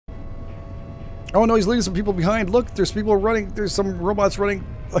Oh no, he's leaving some people behind. Look, there's people running. There's some robots running.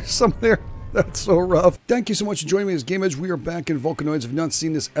 Like some there. That's so rough. Thank you so much for joining me as GameEdged. We are back in Volcanoids. If you've not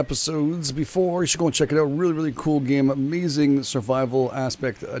seen this episodes before, you should go and check it out. Really, really cool game. Amazing survival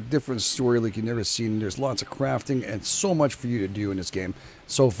aspect. A different story like you've never seen. There's lots of crafting and so much for you to do in this game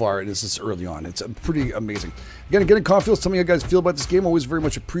so far. This is early on. It's pretty amazing. Again, get in comments. Tell me how you guys feel about this game. Always very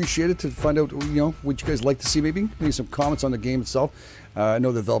much appreciated to find out, you know, what you guys like to see maybe. Maybe some comments on the game itself. I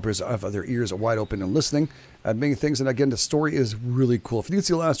know the developers have their ears wide open and listening at many things. And again, the story is really cool. If you didn't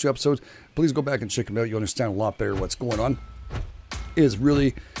see the last 2 episodes, please go back and check them out. You'll understand a lot better what's going on. It is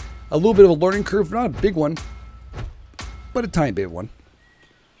really a little bit of a learning curve. Not a big one, but a tiny bit one.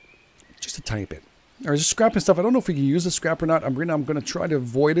 Just a tiny bit. There's scrapping stuff. I don't know if we can use the scrap or not. I'm going to try to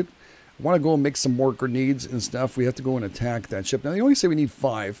avoid it. I want to go and make some more grenades and stuff. We have to go and attack that ship. Now, they only say we need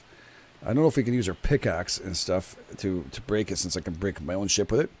 5. I don't know if we can use our pickaxe and stuff to break it, since I can break my own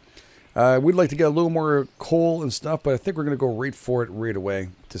ship with it. We'd like to get a little more coal and stuff, but I think we're going to go right for it right away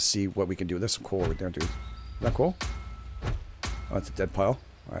to see what we can do. There's some coal right there, dude. Is that coal? Oh, that's a dead pile.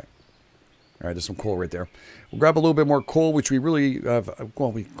 All right. All right, there's some coal right there. We'll grab a little bit more coal, which we really have.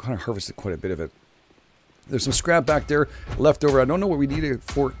 Well, we kind of harvested quite a bit of it. There's some scrap back there left over. I don't know what we need it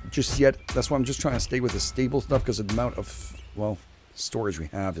for just yet. That's why I'm just trying to stay with the stable stuff, because the amount of, well, storage we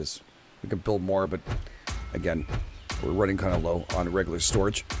have is... We can build more, but again, we're running kind of low on regular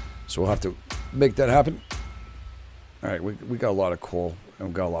storage. So we'll have to make that happen. All right, we got a lot of coal and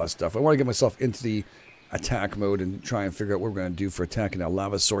we've got a lot of stuff. I want to get myself into the attack mode and try and figure out what we're going to do for attacking that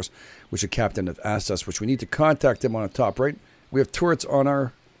lava source, which the captain has asked us, which we need to contact him on the top right. We have turrets on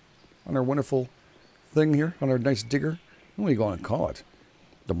our wonderful thing here, on our nice digger. What are you going to call it?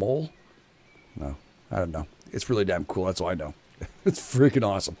 The mole? No, I don't know. It's really damn cool. That's all I know. It's freaking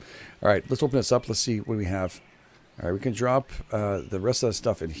awesome. All right, let's open this up. Let's see what we have. All right, we can drop the rest of the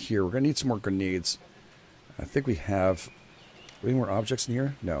stuff in here. We're going to need some more grenades. I think we have... Any more objects in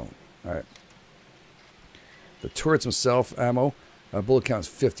here? No. All right. The turrets themselves, ammo. Bullet count is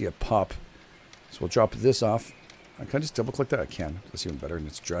 50 a pop. So we'll drop this off. Can I just double click that? I can. That's even better. And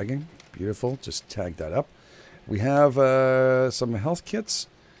it's dragging. Beautiful. Just tag that up. We have some health kits.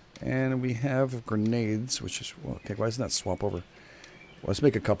 And we have grenades, which is... Well, okay, why doesn't that swap over? Well, let's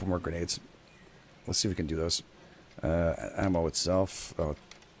make a couple more grenades. Let's see if we can do those. Ammo itself. Oh,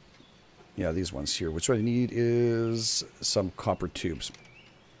 yeah, these ones here. Which I need is some copper tubes.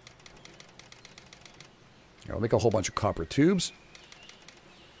 I'll make a whole bunch of copper tubes.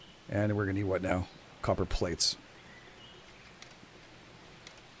 And we're going to need what now? Copper plates.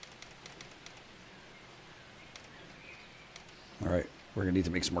 All right. We're going to need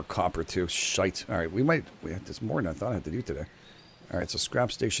to make some more copper too. Shite. All right. We have this more than I thought I had to do today. All right. So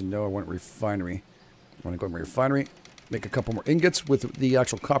scrap station. No, I want refinery. I want to go to my refinery. Make a couple more ingots with the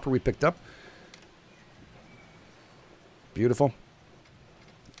actual copper we picked up. Beautiful.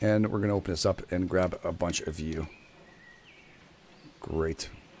 And we're going to open this up and grab a bunch of you. Great.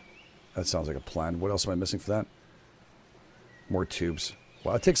 That sounds like a plan. What else am I missing for that? More tubes.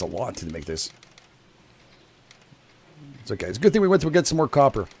 Wow, it takes a lot to make this. It's okay. It's a good thing we went to get some more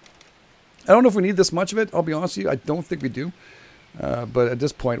copper. I don't know if we need this much of it. I'll be honest with you. I don't think we do. But at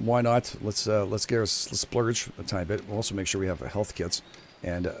this point, why not? Let's splurge a tiny bit. We'll also make sure we have health kits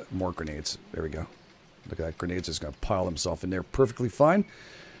and more grenades. There we go. Look at that. Grenades is going to pile himself in there perfectly fine.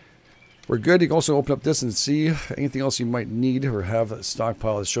 We're good. You can also open up this and see anything else you might need or have a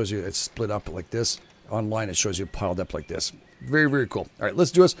stockpile. It shows you it's split up like this. Online, it shows you piled up like this. Very, very cool. All right,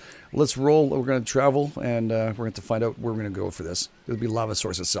 let's do this. Let's roll. We're going to travel, and we're going to find out where we're going to go for this. It'll be lava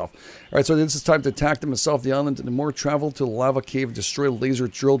source itself. All right, so this is time to attack them itself, the island, and more travel to the lava cave, destroy laser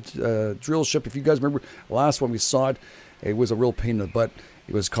drill ship. If you guys remember, last one we saw it, it was a real pain in the butt.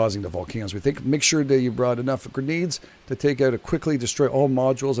 It was causing the volcanoes. We think make sure that you brought enough grenades to take out and quickly destroy all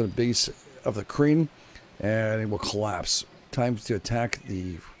modules on the base of the crane, and it will collapse. Time to attack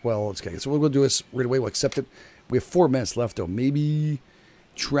the... Well, okay, so what we'll do is right away we'll accept it. We have 4 minutes left, though. Maybe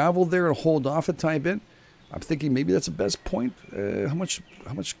travel there and hold off a tiny bit. I'm thinking maybe that's the best point. How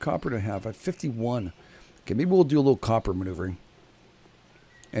much copper do I have? At 51. Okay, maybe we'll do a little copper maneuvering.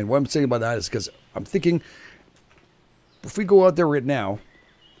 And what I'm saying about that is because I'm thinking if we go out there right now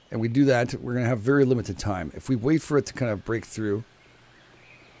and we do that, we're going to have very limited time. If we wait for it to kind of break through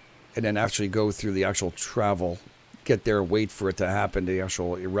and then actually go through the actual travel, get there, wait for it to happen, the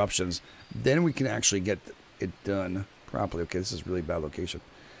actual eruptions, then we can actually get it done properly. Okay, this is a really bad location.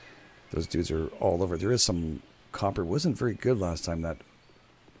 Those dudes are all over. There is some copper. It wasn't very good last time. That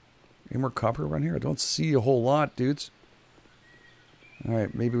any more copper around here? I don't see a whole lot, dudes. All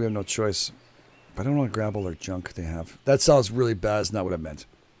right, maybe we have no choice. But I don't want to grab all their junk they have. That sounds really bad. It's not what I meant.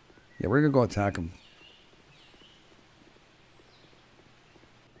 Yeah, we're going to go attack them.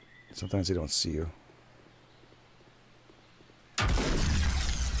 Sometimes they don't see you. Like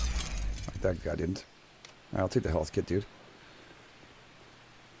that guy didn't. I'll take the health kit, dude.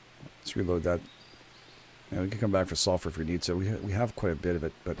 Let's reload that. Yeah, we can come back for sulfur if we need to. We have quite a bit of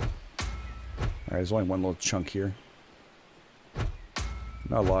it, but... Alright, there's only one little chunk here.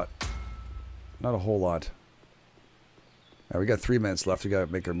 Not a lot. Not a whole lot. Alright, we got 3 minutes left. We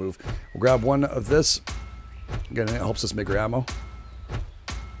gotta make our move. We'll grab one of this. Again, it helps us make our ammo.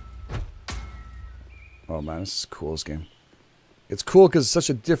 Oh man, this is cool, this game. It's cool because it's such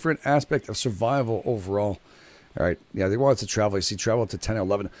a different aspect of survival overall. Alright, yeah, they want us to travel. You see, travel to 10 and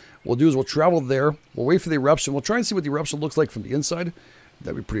 11. What we'll do is we'll travel there. We'll wait for the eruption. We'll try and see what the eruption looks like from the inside.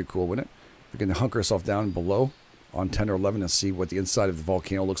 That'd be pretty cool, wouldn't it? We can hunker ourselves down below on 10 or 11 and see what the inside of the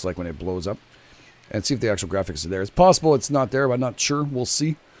volcano looks like when it blows up. And see if the actual graphics are there. It's possible it's not there, but I'm not sure. We'll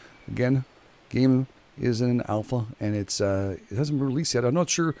see. Again, game is in alpha, and it hasn't been released yet. I'm not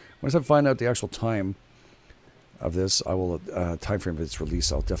sure. Once I find out the actual time of this, I will, time frame of its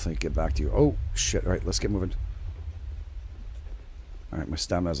release, I'll definitely get back to you. Oh, shit. All right, let's get moving. All right, my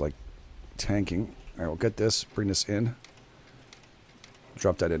stamina's like tanking. All right, we'll get this, bring this in.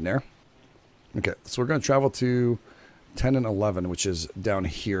 Drop that in there. Okay, so we're going to travel to 10 and 11, which is down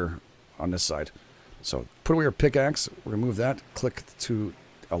here on this side. So put away our pickaxe. We're going to move that. Click to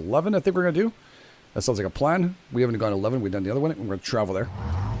 11, I think we're going to do. That sounds like a plan. We haven't gone 11. We've done the other one. We're going to travel there.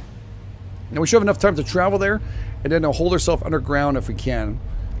 Now, we should have enough time to travel there and then hold ourselves underground if we can.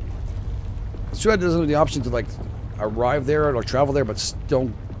 It's too bad it doesn't have the option to, like, arrive there or travel there, but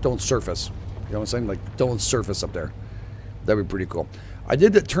don't surface. You know what I'm saying? Like, don't surface up there. That'd be pretty cool. I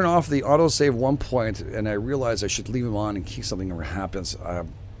did turn off the autosave one point, and I realized I should leave them on in case something ever happens. I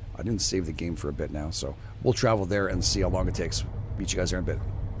didn't save the game for a bit now, so we'll travel there and see how long it takes. Meet you guys there in a bit.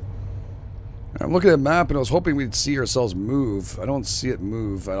 I'm looking at the map, and I was hoping we'd see ourselves move. I don't see it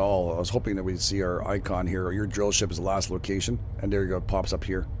move at all. I was hoping that we'd see our icon here, or your drill ship is the last location. And there you go, it pops up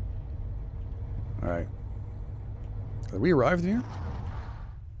here. Alright. Have we arrived here?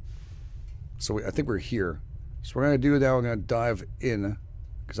 So I think we're here. So what we're going to do now, I'm going to dive in,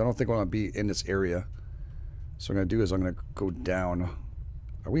 because I don't think I want to be in this area. So what I'm going to do is I'm going to go down.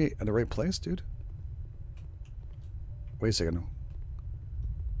 Are we in the right place, dude? Wait a second.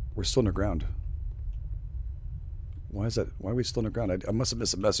 We're still in the ground. Why is that? Why are we still in the ground? I must have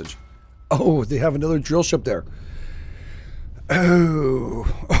missed a message. Oh, they have another drill ship there. Oh,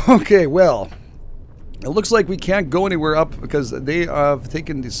 okay, well. It looks like we can't go anywhere up because they have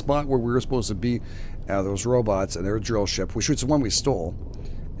taken the spot where we were supposed to be. Those robots and their drill ship, which is the one we stole.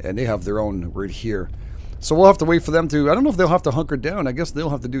 And they have their own right here. So we'll have to wait for them to... I don't know if they'll have to hunker down. I guess they'll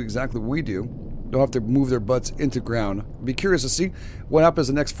have to do exactly what we do. They'll have to move their butts into ground. Be curious to see what happens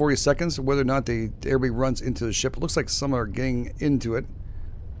in the next 40 seconds, whether or not everybody runs into the ship. It looks like some are getting into it.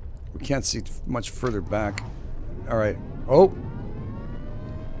 We can't see much further back. Alright. Oh!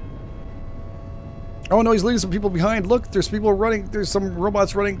 Oh no, he's leaving some people behind. Look, there's people running. There's some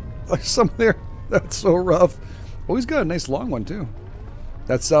robots running. Like some there. That's so rough. Oh, he's got a nice long one too.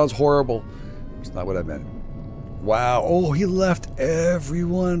 That sounds horrible. It's not what I meant. Wow. Oh, he left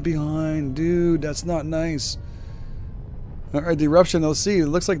everyone behind. Dude, that's not nice. Alright, the eruption, they'll see. It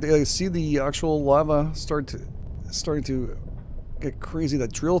looks like they see the actual lava starting to get crazy.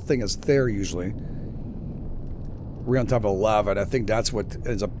 That drill thing is there usually. We're on top of the lava, and I think that's what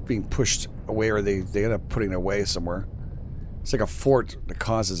ends up being pushed away, or they end up putting it away somewhere. It's like a fort that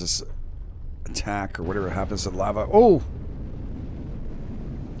causes this attack or whatever happens to the lava. Oh!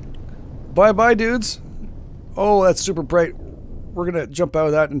 Bye-bye, dudes. Oh, that's super bright. We're gonna jump out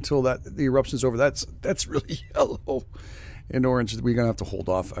of that until the eruption's over. That's really yellow and orange. We're gonna have to hold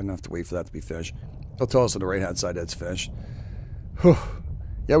off. I'm gonna have to wait for that to be finished. They'll tell us on the right-hand side that's finished. Whew.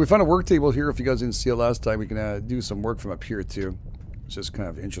 Yeah, we found a work table here. If you guys didn't see it last time, we can do some work from up here too, which is kind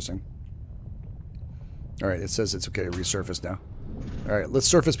of interesting. All right, it says it's okay to resurface now. All right, let's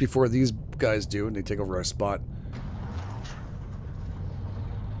surface before these guys do, and they take over our spot.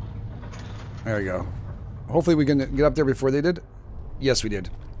 There we go. Hopefully we can get up there before they did. Yes, we did.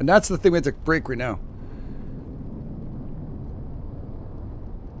 And that's the thing we have to break right now.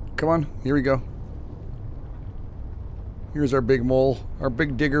 Come on, here we go. Here's our big mole, our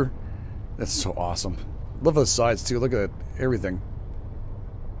big digger. That's so awesome. Love those sides too. Look at it, everything.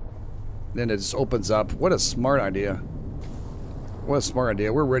 Then it just opens up. What a smart idea. What a smart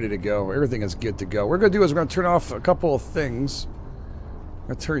idea. We're ready to go. Everything is good to go. What we're going to do is we're going to turn off a couple of things. I'm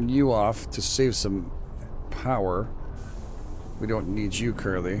going to turn you off to save some power. We don't need you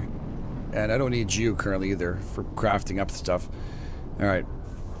currently. And I don't need you currently either for crafting up stuff. Alright.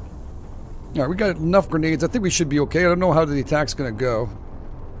 Alright, we got enough grenades. I think we should be okay. I don't know how the attack's going to go.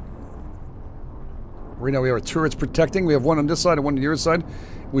 Right now we have our turrets protecting. We have one on this side and one on the other side,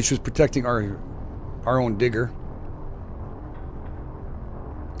 which was protecting our own digger.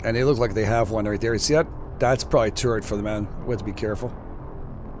 And they look like they have one right there. You see that? That's probably a turret for the man. We have to be careful.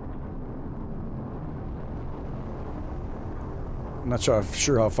 I'm not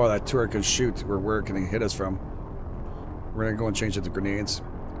sure how far that turret can shoot or where it can hit us from. We're going to go and change it to grenades.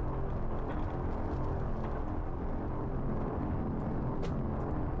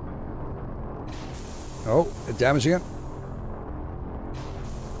 Oh, it damaging it?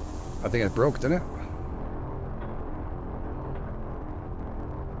 I think it broke, didn't it?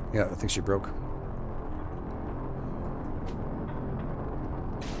 Yeah, I think she broke.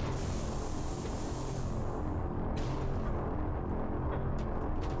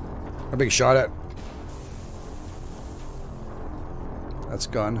 A big shot at. That's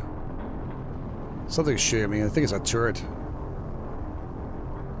gone. Something's shooting me. I think it's a turret.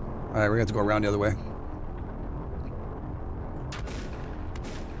 Alright, we're gonna have to go around the other way.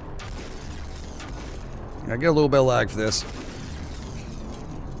 I get a little bit of lag for this.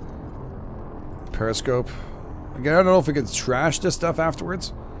 Periscope. Again, I don't know if we can trash this stuff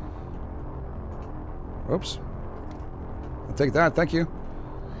afterwards. Oops. I'll take that, thank you.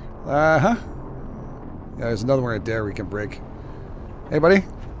 Yeah, there's another one right there we can break. Hey, buddy.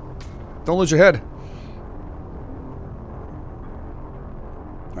 Don't lose your head.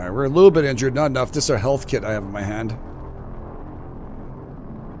 Alright, we're a little bit injured, not enough. This is our health kit I have in my hand.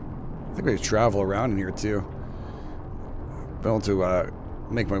 I think we can travel around in here too. I'm able to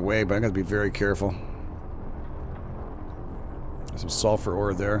make my way, but I'm going to be very careful. There's some sulfur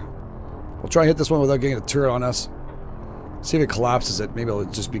ore there. We'll try and hit this one without getting a turret on us. See if it collapses it. Maybe it'll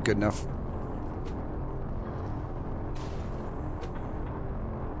just be good enough.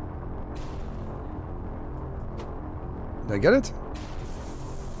 Did I get it?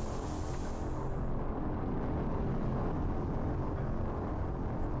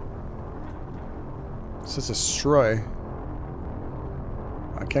 It says destroy.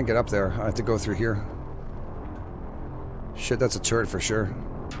 I can't get up there. I have to go through here. Shit, that's a turret for sure.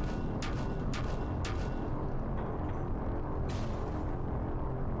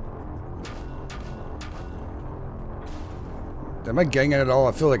 Am I getting it at all?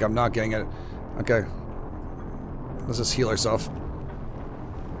 I feel like I'm not getting it. Okay. Let's just heal ourselves.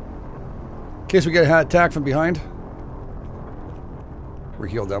 In case we get an attack from behind. We're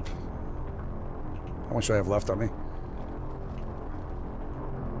healed up. How much do I have left on me?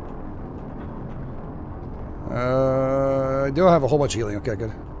 I do have a whole bunch of healing. Okay,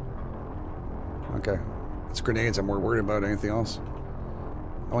 good. Okay. It's grenades I'm more worried about than anything else.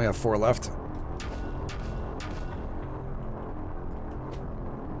 I only have 4 left.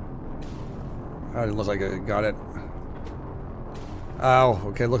 Oh, it didn't look like it got it. Ow.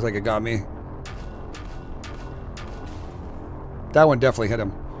 Okay, it looked like it got me. That one definitely hit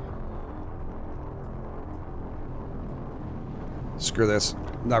him. Screw this.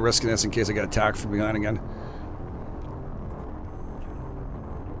 I'm not risking this in case I get attacked from behind again.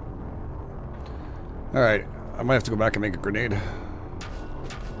 Alright. I might have to go back and make a grenade.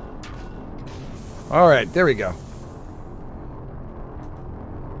 Alright, there we go.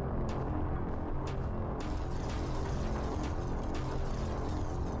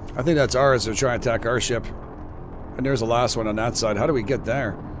 I think that's ours. They're trying to attack our ship. And there's the last one on that side. How do we get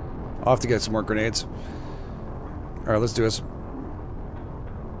there? I'll have to get some more grenades. Alright, let's do this.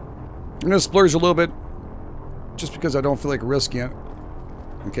 I'm going to splurge a little bit. Just because I don't feel like risking it.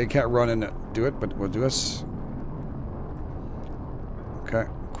 Okay, can't run and do it, but we'll do this. Okay,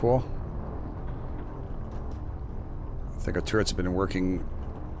 cool. I think our turrets have been working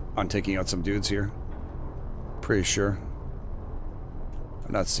on taking out some dudes here. Pretty sure.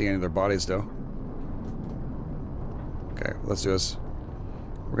 I'm not seeing any of their bodies, though. Okay, let's do this.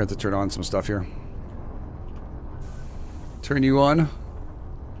 We're going to have to turn on some stuff here. Turn you on.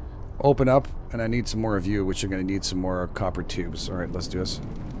 Open up. And I need some more of you, which I'm going to need some more copper tubes. Alright, let's do this.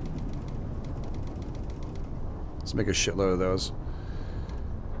 Let's make a shitload of those.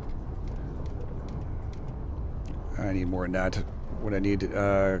 I need more than that. What I need,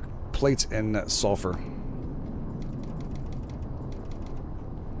 plates and sulfur.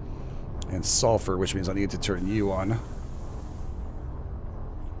 And sulfur, which means I need to turn you on.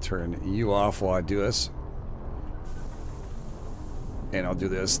 Turn you off while I do this. And I'll do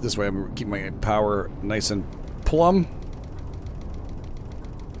this. This way I'm keep my power nice and plumb.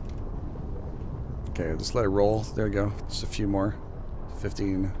 Okay, just let it roll. There we go. Just a few more.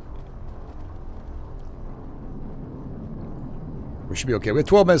 15. We should be okay. We have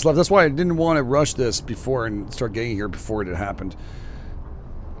 12 minutes left. That's why I didn't want to rush this before and start getting here before it had happened.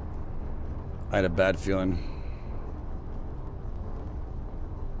 I had a bad feeling.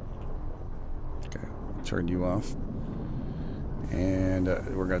 Okay, I'll turn you off. And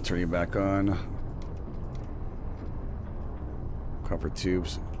we're going to turn you back on. Copper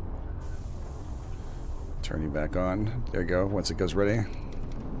tubes. Turn you back on. There you go. Once it goes ready.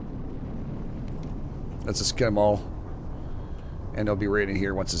 Let's just get them all. And they'll be right in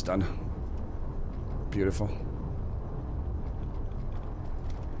here once it's done. Beautiful.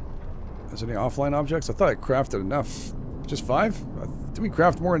 Is there any offline objects? I thought I crafted enough. Just 5? Did we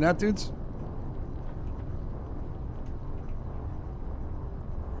craft more than that, dudes?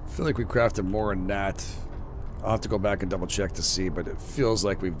 I feel like we crafted more than that. I'll have to go back and double check to see, but it feels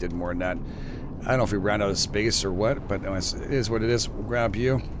like we did more than that. I don't know if we ran out of space or what, but it is what it is. We'll grab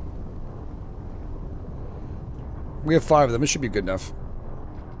you. We have 5 of them. It should be good enough.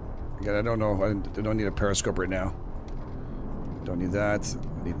 Again, I don't know. I don't need a periscope right now. Don't need that.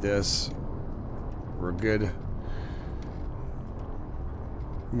 I need this. We're good.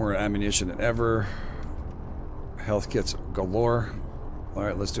 More ammunition than ever. Health kits galore.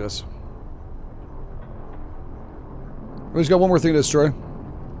 Alright, let's do this. We just got one more thing to destroy.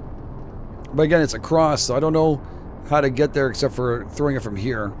 But again, it's across, so I don't know how to get there except for throwing it from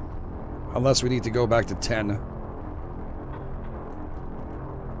here. Unless we need to go back to 10.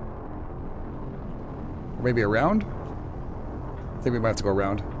 Or maybe around? I think we might have to go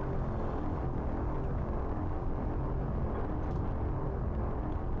around.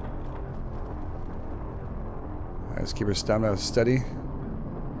 Let's keep our stamina steady.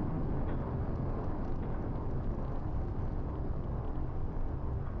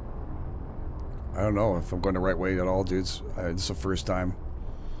 I don't know if I'm going the right way at all, dudes. This is the first time.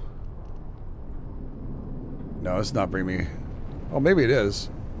 No, it's not bringing me... Oh, maybe it is.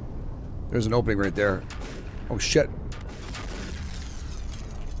 There's an opening right there. Oh, shit.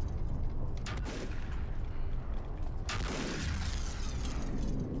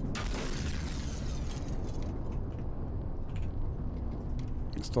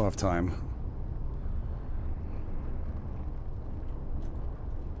 Still have time.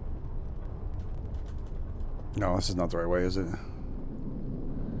 No, this is not the right way, is it?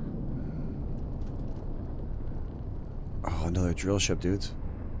 Oh, another drill ship, dudes.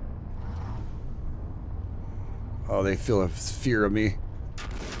 Oh, they feel a fear of me.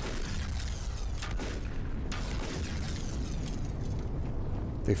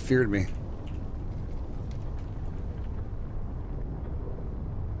 They feared me.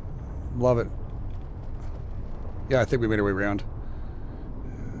 Love it. Yeah, I think we made our way around.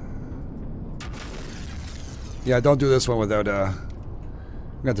 Yeah, don't do this one without, I'm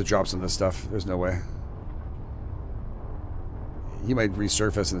gonna have to drop some of this stuff. There's no way. He might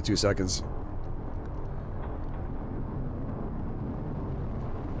resurface in 2 seconds.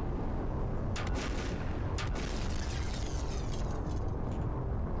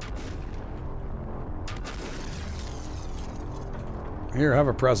 Here, have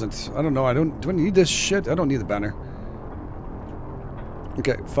a present. I don't know. Do I need this shit? I don't need the banner.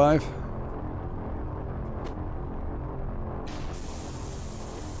 Okay, 5.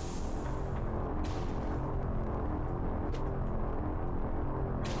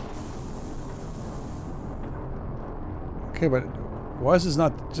 Okay, but why is this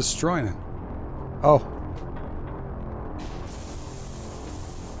not destroying it? Oh.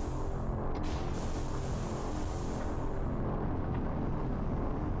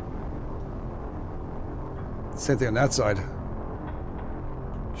 Same thing on that side.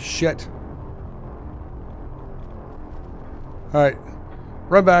 Shit. Alright.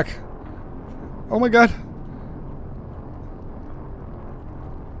 Run back. Oh my god.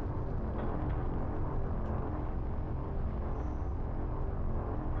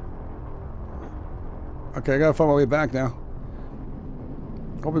 Okay, I gotta find my way back now.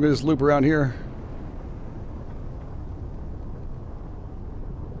 Hope we can just loop around here.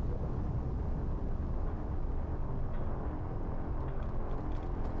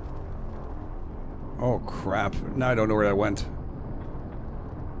 Oh crap. Now I don't know where that went.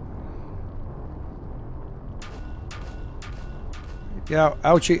 Yeah,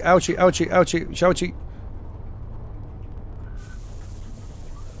 ouchie, ouchie, ouchie, ouchie, ouchie.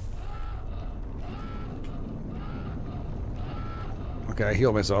 Okay, I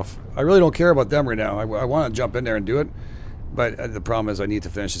heal myself. I really don't care about them right now. I want to jump in there and do it. But the problem is I need to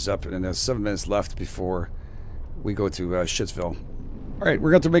finish this up. And there's 7 minutes left before we go to Shitsville. Alright,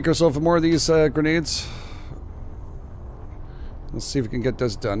 we're going to make ourselves more of these grenades. Let's see if we can get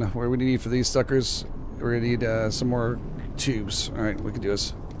this done. What do we need for these suckers? We're going to need some more tubes. Alright, we can do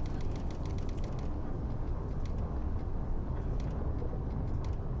this.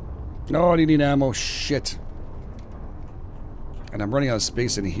 Oh, I need ammo. Shit. And I'm running out of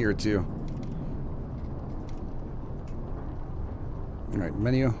space in here, too. Alright,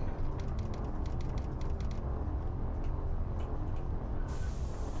 menu.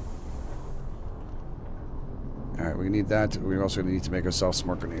 Alright, we need that. We're also going to need to make ourselves some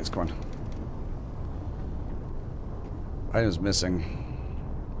more grenades. Come on. Items missing.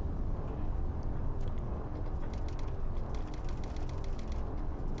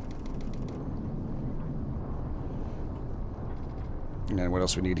 And what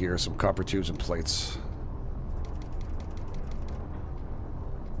else we need here? Some copper tubes and plates.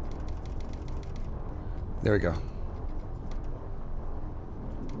 There we go.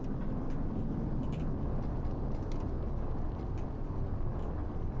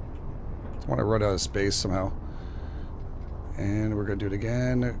 I want to run out of space somehow. And we're going to do it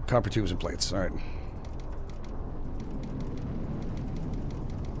again. Copper tubes and plates. Alright.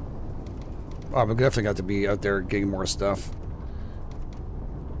 Oh, we definitely got to be out there getting more stuff.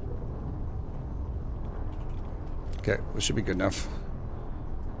 Okay, this should be good enough.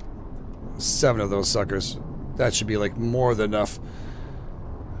 7 of those suckers. That should be like more than enough.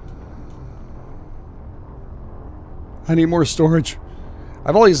 I need more storage. I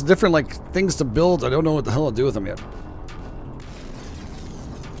have all these different like things to build. I don't know what the hell to do with them yet.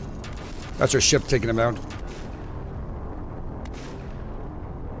 That's our ship taking them out.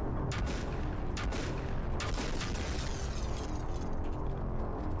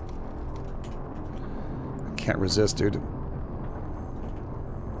 I can't resist, dude.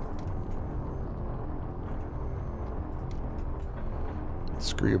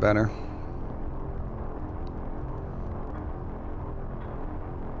 Screw you, banner.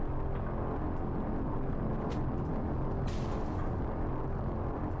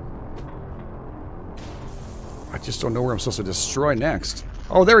 I just don't know where I'm supposed to destroy next.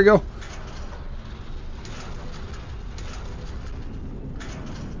 Oh, there we go.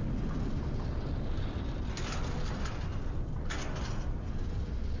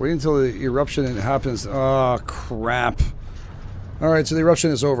 Wait until the eruption happens. Oh, crap. Alright, so the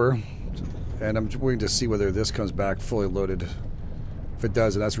eruption is over. And I'm waiting to see whether this comes back fully loaded. If it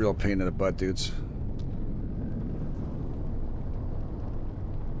does, then that's a real pain in the butt, dudes.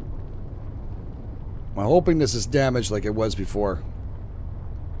 I'm hoping this is damaged like it was before.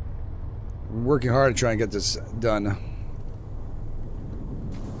 I'm working hard to try and get this done.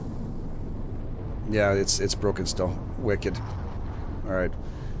 Yeah, it's broken still. Wicked. Alright.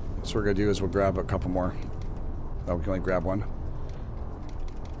 So what we're going to do is we'll grab a couple more. Oh, we can only grab one.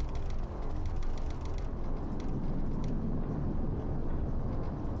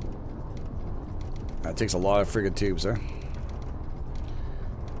 That takes a lot of friggin' tubes there.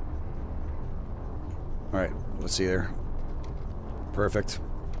 Alright, let's see there. Perfect.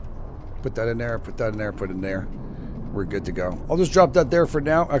 Put that in there, put that in there, put it in there. We're good to go. I'll just drop that there for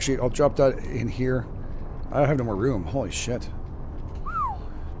now. Actually, I'll drop that in here. I don't have no more room. Holy shit.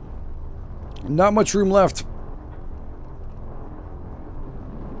 Not much room left.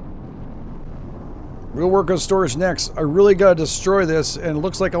 We'll work on storage next. I really gotta destroy this, and it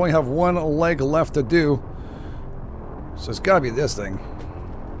looks like I only have one leg left to do. So it's gotta be this thing.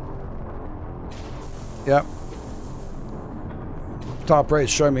 Yep. Top right,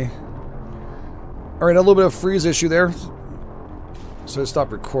 show me. Alright, a little bit of freeze issue there. So I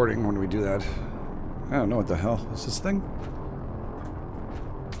stop recording when we do that. I don't know what the hell is this thing.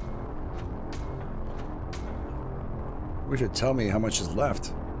 We should tell me how much is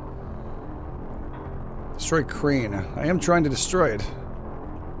left. Destroy crane. I am trying to destroy it.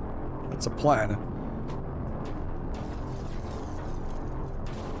 That's a plan.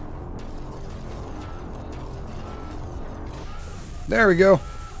 There we go.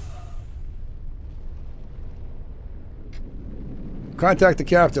 Contact the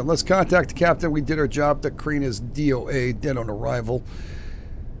captain. Let's contact the captain. We did our job. The crane is DOA, dead on arrival.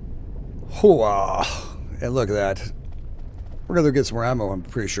 Hooah. And look at that. We're gonna get some more ammo, I'm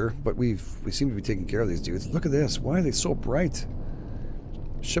pretty sure, but we seem to be taking care of these dudes. Look at this. Why are they so bright?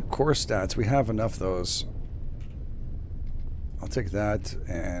 Ship core stats. We have enough of those. I'll take that,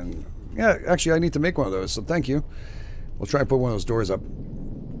 and yeah, actually I need to make one of those, so thank you. We'll try and put one of those doors up.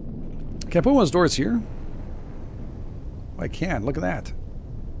 Can I put one of those doors here? I can. Look at that.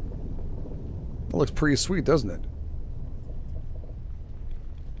 That looks pretty sweet, doesn't it?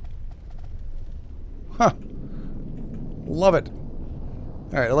 Huh. Love it.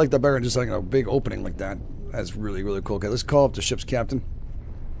 Alright, I like that better than just like a big opening like that. That's really, really cool. Okay, let's call up the ship's captain.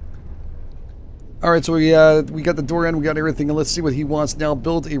 Alright, so we got the door in, we got everything, and let's see what he wants now.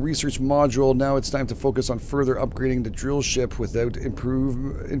 Build a research module. Now it's time to focus on further upgrading the drill ship without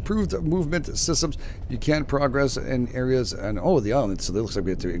improved movement systems. You can't progress in areas, and oh, the island, so it looks like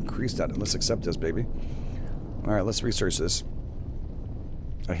we have to increase that. And let's accept this, baby. Alright, let's research this.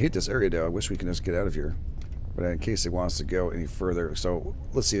 I hate this area, though. I wish we can just get out of here. But in case he wants to go any further. So,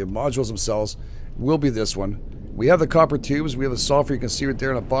 let's see, the modules themselves will be this one. We have the copper tubes, we have the sulfur, you can see right there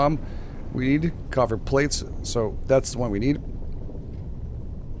on the bottom. We need copper plates, so that's the one we need.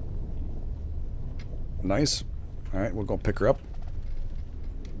 Nice. Alright, we'll go pick her up.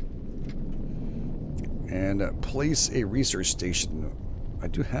 And place a research station. I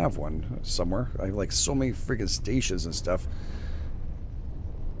do have one somewhere. I have like so many freaking stations and stuff.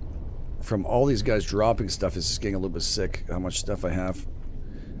 From all these guys dropping stuff, it's just getting a little bit sick how much stuff I have.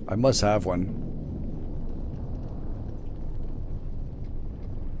 I must have one.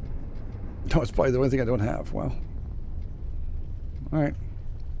 No, it's probably the only thing I don't have. Wow. Alright.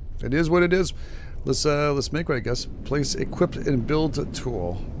 It is what it is. Let's make one, I guess. Place equip and build a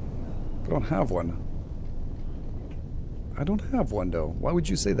tool. I don't have one. I don't have one, though. Why would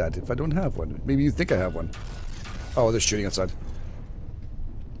you say that if I don't have one? Maybe you think I have one. Oh, they're shooting outside.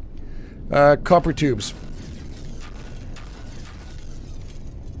 Copper tubes.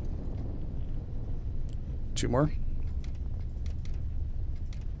 Two more.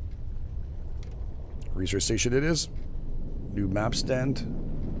 Research station it is. New map stand.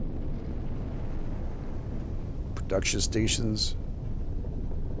 Production stations.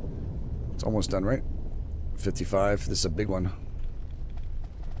 It's almost done, right? 55. This is a big one.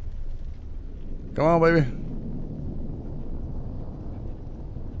 Come on, baby.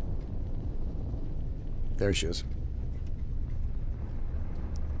 There she is.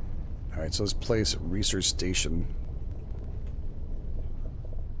 Alright, so let's place research station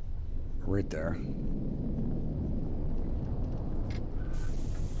right there.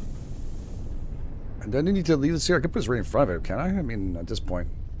 And then you need to leave this here. I could put this right in front of it, can I? I mean, at this point,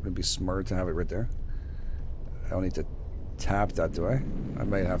 would it be smart to have it right there? I don't need to tap that, do I? I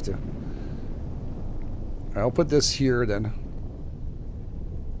might have to. I'll put this here then.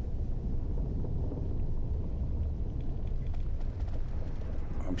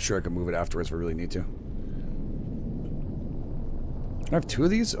 I'm sure I can move it afterwards if I really need to. I have two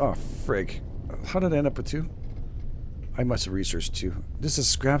of these? Oh, frig. How did I end up with two? I must have researched two. This is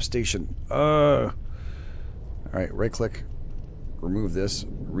scrap station. Alright, right click. Remove this.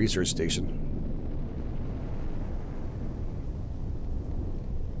 Research station.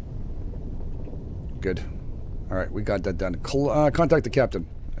 Good. Alright, we got that done. Contact the captain.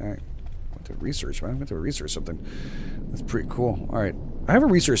 Alright. I want to research, man. I want to research something. That's pretty cool. Alright. I have a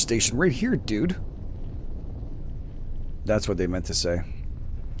research station right here, dude. That's what they meant to say.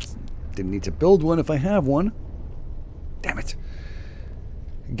 Didn't need to build one if I have one. Damn it.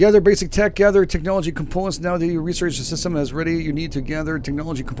 Gather basic tech, gather technology components. Now the research system is ready. You need to gather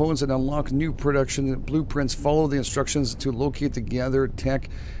technology components and unlock new production blueprints. Follow the instructions to locate the gathered tech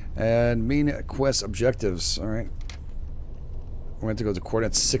and main quest objectives. Alright. We're going to go to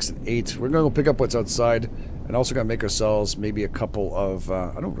coordinates 6 and 8. We're going to go pick up what's outside. And also going to make ourselves maybe a couple of...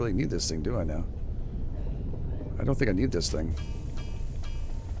 I don't really need this thing, do I now? I don't think I need this thing.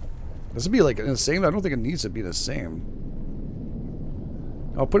 Does it be like the same? I don't think it needs to be the same.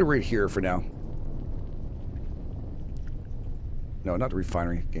 I'll put it right here for now. No, not the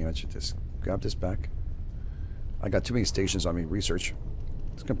refinery. Okay, I should just grab this back. I got too many stations on me. Research.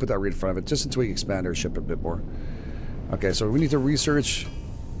 Just gonna put that right in front of it, just until we expand our ship a bit more. Okay, so we need to research.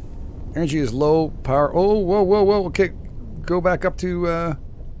 Energy is low. Power. Oh, whoa, whoa, whoa. Okay, go back up to.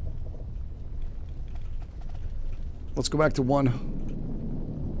 Let's go back to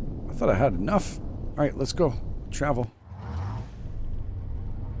 1. I thought I had enough. All right, let's go. Travel.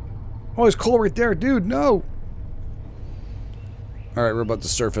 Oh, there's coal right there. Dude, no. Alright, we're about to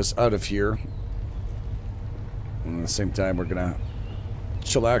surface out of here. And at the same time, we're going to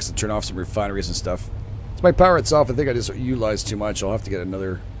chillax and turn off some refineries and stuff. It's my power itself. I think I just utilized too much. I'll have to get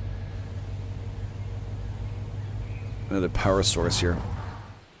another power source here.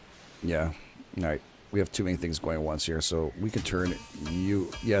 Yeah. Alright. We have too many things going at once here, so we can turn you...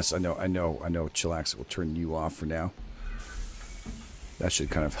 Yes, I know. Chillax will turn you off for now. That should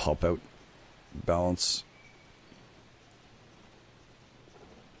kind of help out balance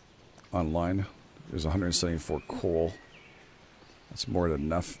online. There's 174 coal. That's more than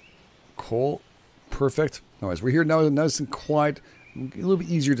enough. Coal, perfect. Anyways, we're here now, nice and quiet. A little bit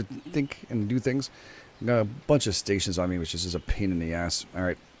easier to think and do things. I've got a bunch of stations on me, which is just a pain in the ass. All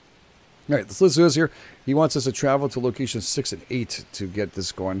right. All right, let's do this here. He wants us to travel to location 6 and 8 to get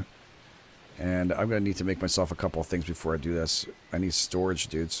this going. And I'm going to need to make myself a couple of things before I do this. I need storage,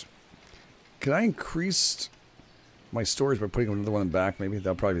 dudes. Can I increase my storage by putting another one back? Maybe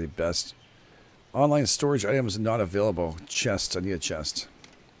that'll probably be the best. Online storage items not available. Chest. I need a chest.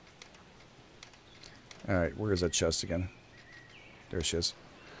 Alright, where is that chest again? There she is.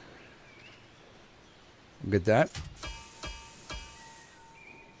 Get that.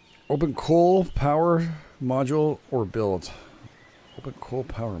 Open coal power module or build. Open coal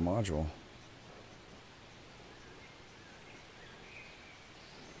power module.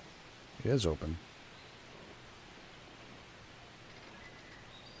 It is open.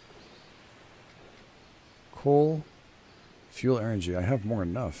 Coal, fuel energy. I have more than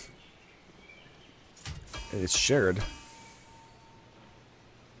enough. It's shared.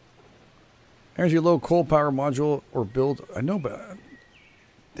 Energy low, coal power module or build. I know, but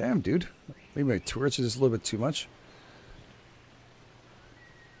damn, dude. Maybe my turrets are just a little bit too much.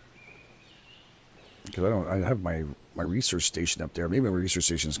 Because I have my research station up there. Maybe my research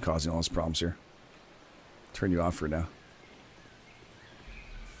station is causing all these problems here. Turn you off for now.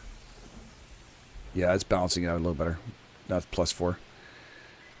 Yeah, it's balancing out a little better. That's +4.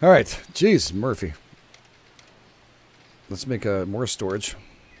 All right. Jeez, Murphy. Let's make more storage.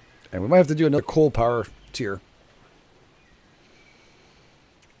 And we might have to do another coal power tier.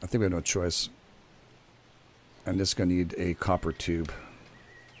 I think we have no choice. And this is going to need a copper tube.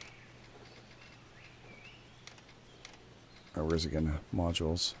 Oh, where's it again?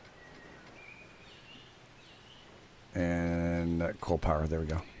 Modules. And coal power. There we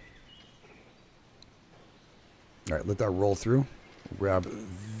go. All right, let that roll through. We'll grab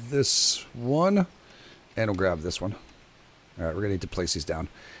this one, and we'll grab this one. All right, we're going to need to place these down.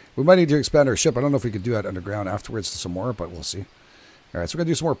 We might need to expand our ship. I don't know if we could do that underground afterwards some more, but we'll see. All right, so we're going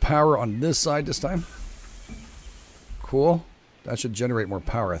to do some more power on this side this time. Cool. That should generate more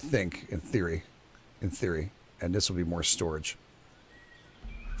power, I think, in theory. In theory. And this will be more storage.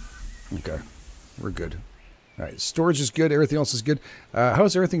 Okay, we're good. All right, storage is good. Everything else is good. How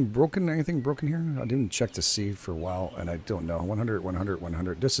is everything broken? Anything broken here? I didn't check to see for a while, and I don't know. 100, 100,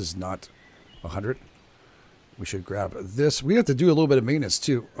 100. This is not 100. We should grab this. We have to do a little bit of maintenance,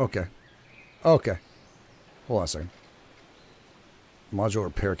 too. Okay. Okay. Hold on a second. Module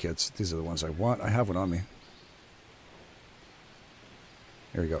repair kits. These are the ones I want. I have one on me.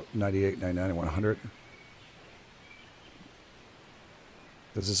 Here we go. 98, 99, and 100.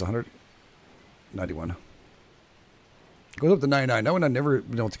 Is this 100? 91. Goes up to 99. That one I've never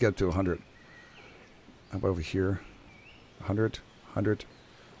been able to get up to 100. How about over here? 100, 100,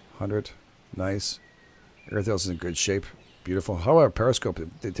 100. Nice. Everything else is in good shape. Beautiful. How about periscope?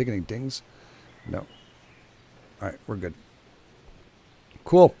 Did they take any dings? No. Alright, we're good.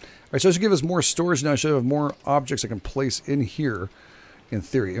 Cool. Alright, so I should give us more storage now. I should have more objects I can place in here. In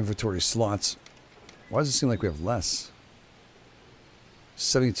theory, inventory slots. Why does it seem like we have less?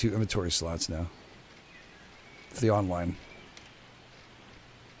 72 inventory slots now. For the online.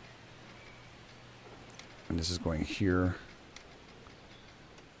 And this is going here.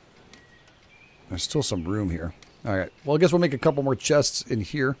 There's still some room here. Alright, well I guess we'll make a couple more chests in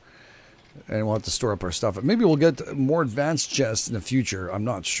here. And we'll have to store up our stuff. Maybe we'll get more advanced chests in the future. I'm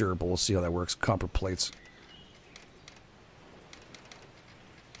not sure, but we'll see how that works. Copper plates.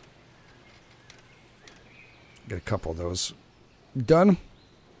 Get a couple of those. Done.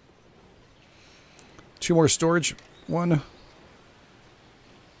 2 more storage. 1.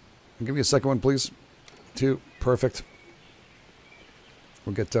 Give me a second one, please. 2. Perfect.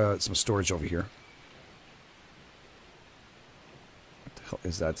 We'll get some storage over here. What the hell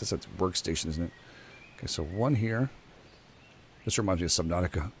is that? That's a workstation, isn't it? Okay, so 1 here. This reminds me of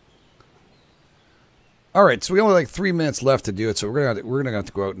Subnautica. All right, so we only like 3 minutes left to do it, so we're gonna have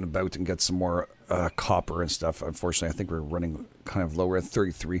to go out and about and get some more copper and stuff. Unfortunately, I think we're running kind of low. We're at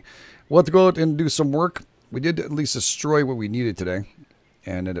 33. We'll have to go out and do some work. We did at least destroy what we needed today,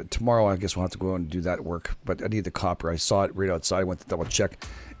 and tomorrow I guess we'll have to go out and do that work. But I need the copper. I saw it right outside. I went to double check,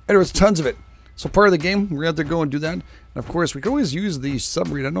 and there was tons of it. So part of the game, we're gonna have to go and do that. And of course, we can always use the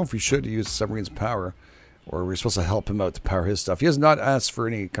submarine. I don't know if we should use the submarine's power, or we're supposed to help him out to power his stuff. He has not asked for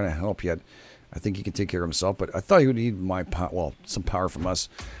any kind of help yet. I think he can take care of himself, but I thought he would need my some power from us,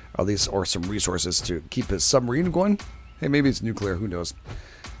 at least, or some resources to keep his submarine going. Hey, maybe it's nuclear, who knows.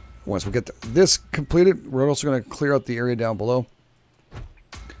 Once we get this completed, we're also going to clear out the area down below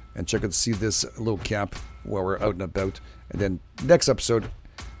and check out to see this little camp while we're out and about. And then next episode,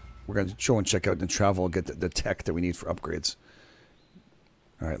 we're going to show and check out and travel and get the tech that we need for upgrades.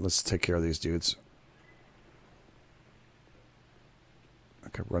 All right, let's take care of these dudes. I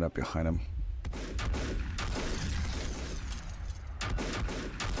could run up behind them.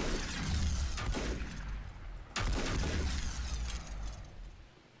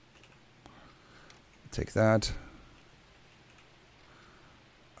 Take that.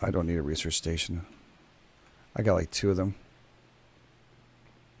 I don't need a research station. I got like 2 of them.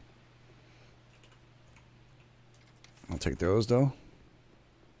 I'll take those though.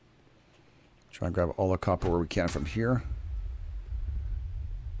 Try and grab all the copper where we can from here.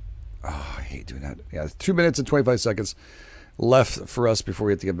 Oh, I hate doing that. Yeah, 2 minutes and 25 seconds left for us before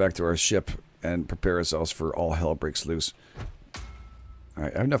we have to get back to our ship and prepare ourselves for all hell breaks loose.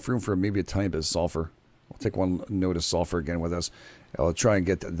 Alright, I have enough room for maybe a tiny bit of sulfur. We'll take 1 node of sulfur again with us. I'll try and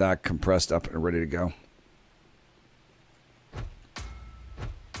get that compressed up and ready to go.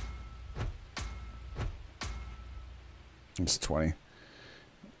 It's 20.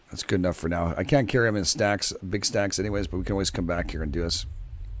 That's good enough for now. I can't carry them in stacks, big stacks anyways, but we can always come back here and do this.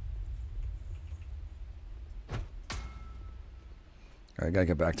 I gotta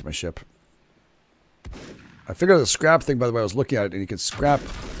get back to my ship. I figured out the scrap thing, by the way. I was looking at it, and you can scrap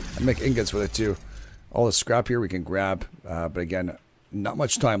and make ingots with it too. All the scrap here we can grab, but again, not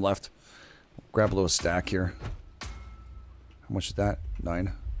much time left. Grab a little stack here. How much is that?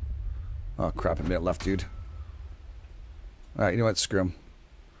 9. Oh crap, a minute left, dude. Alright, you know what? Screw 'em.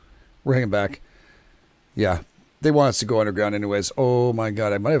 We're hanging back. Yeah, they want us to go underground anyways. Oh my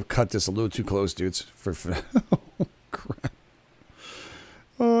god, I might have cut this a little too close, dudes. Oh, crap.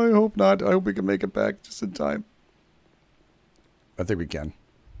 Oh, I hope not. I hope we can make it back just in time. I think we can.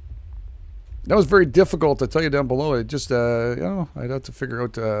 That was very difficult to tell you down below. It just, you know, I'd have to figure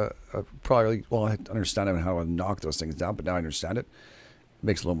out, probably, well, I understand how to knock those things down, but now I understand it. It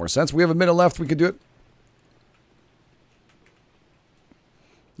makes a little more sense. We have a minute left. We can do it.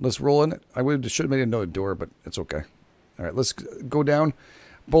 Let's roll in it. I should have made another door, but it's okay. All right, let's go down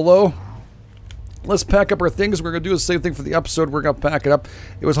below. Let's pack up our things. We're going to do the same thing for the episode. We're going to pack it up.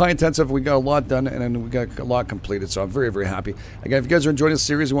 It was high intensive. We got a lot done, and then we got a lot completed, so I'm very, very happy. Again, if you guys are enjoying this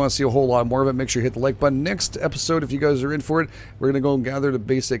series, you want to see a whole lot more of it, make sure you hit the like button. Next episode, if you guys are in for it, we're going to go and gather the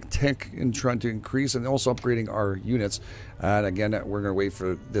basic tech and trying to increase and also upgrading our units. And again, we're going to wait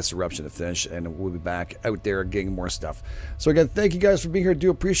for this eruption to finish, and we'll be back out there getting more stuff. So again, thank you guys for being here. Do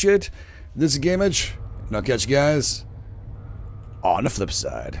appreciate it. This is GameEdged, and I'll catch you guys on the flip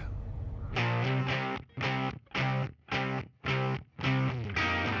side.